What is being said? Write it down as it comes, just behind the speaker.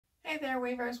Hey there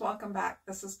weavers, welcome back.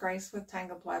 This is Grace with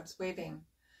Tangled Webs Weaving.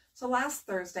 So last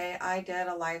Thursday I did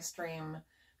a live stream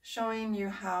showing you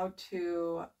how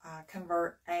to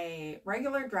convert a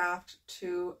regular draft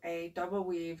to a double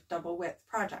weave, double width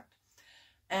project.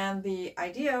 And the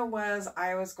idea was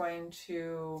I was going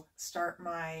to start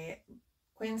my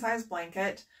queen size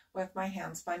blanket with my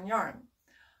hand spun yarn.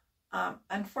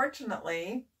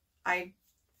 Unfortunately, I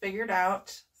figured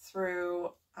out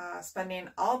through spending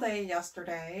all day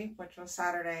yesterday, which was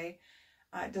Saturday,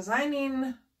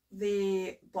 designing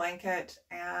the blanket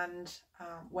and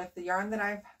with the yarn that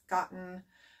I've gotten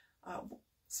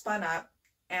spun up,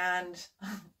 and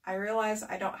I realized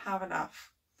I don't have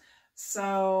enough.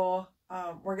 So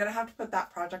we're going to have to put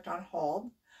that project on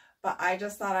hold, but I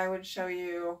just thought I would show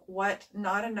you what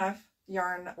not enough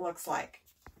yarn looks like.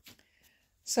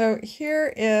 So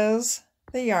here is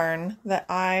the yarn that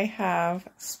I have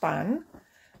spun.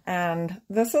 And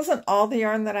this isn't all the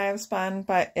yarn that I have spun,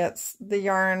 but it's the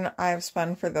yarn I've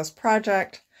spun for this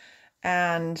project.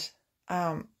 And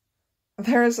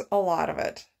there's a lot of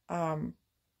it.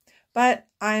 But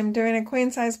I'm doing a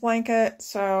queen size blanket,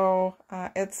 so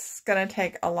it's going to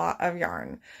take a lot of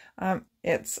yarn.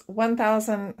 It's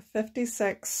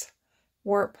 1,056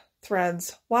 warp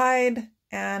threads wide,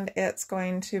 and it's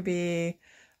going to be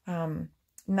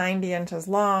 90 inches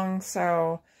long.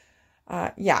 So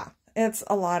yeah. It's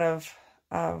a lot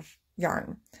of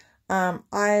yarn.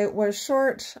 I was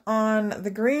short on the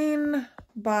green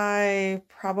by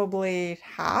probably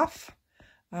half.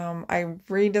 I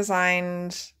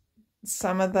redesigned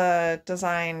some of the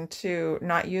design to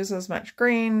not use as much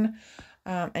green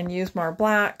and use more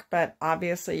black, but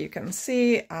obviously you can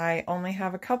see I only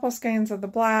have a couple skeins of the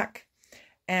black,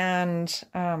 and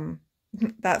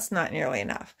that's not nearly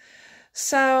enough.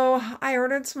 So I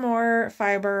ordered some more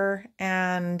fiber,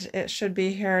 and it should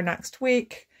be here next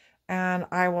week, and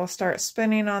I will start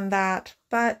spinning on that,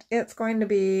 but it's going to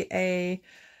be a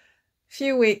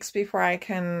few weeks before I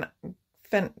can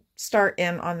start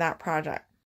in on that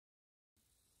project.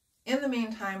 In the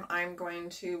meantime, I'm going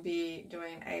to be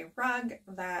doing a rug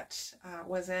that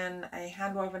was in a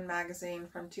handwoven magazine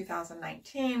from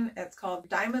 2019. It's called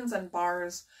Diamonds and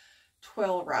Bars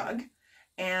Twill Rug.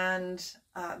 And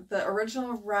the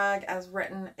original rug as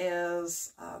written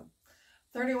is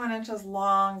 31 inches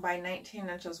long by 19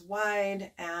 inches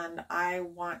wide, and I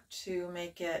want to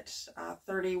make it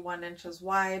 31 inches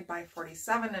wide by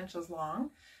 47 inches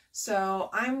long. So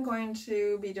I'm going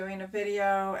to be doing a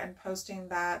video and posting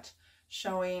that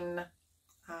showing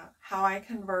how I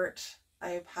convert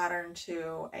a pattern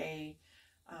to a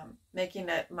making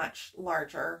it much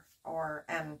larger,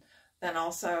 and then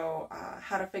also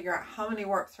how to figure out how many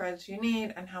warp threads you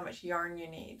need and how much yarn you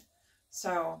need.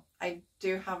 So I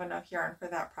do have enough yarn for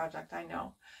that project, I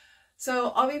know.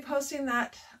 So I'll be posting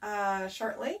that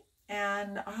shortly,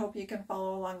 and I hope you can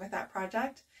follow along with that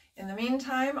project. In the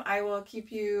meantime, I will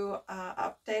keep you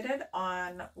updated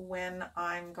on when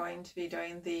I'm going to be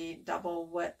doing the double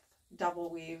width, double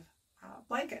weave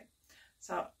blanket.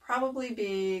 So probably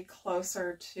be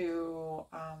closer to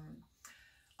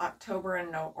October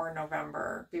or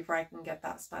November before I can get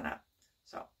that spun up.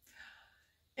 So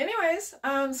anyways,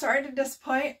 sorry to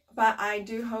disappoint, but I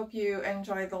do hope you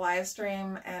enjoyed the live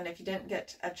stream, and if you didn't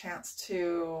get a chance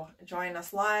to join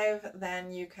us live,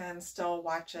 then you can still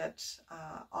watch it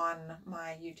on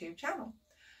my YouTube channel.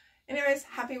 Anyways,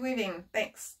 happy weaving.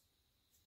 Thanks.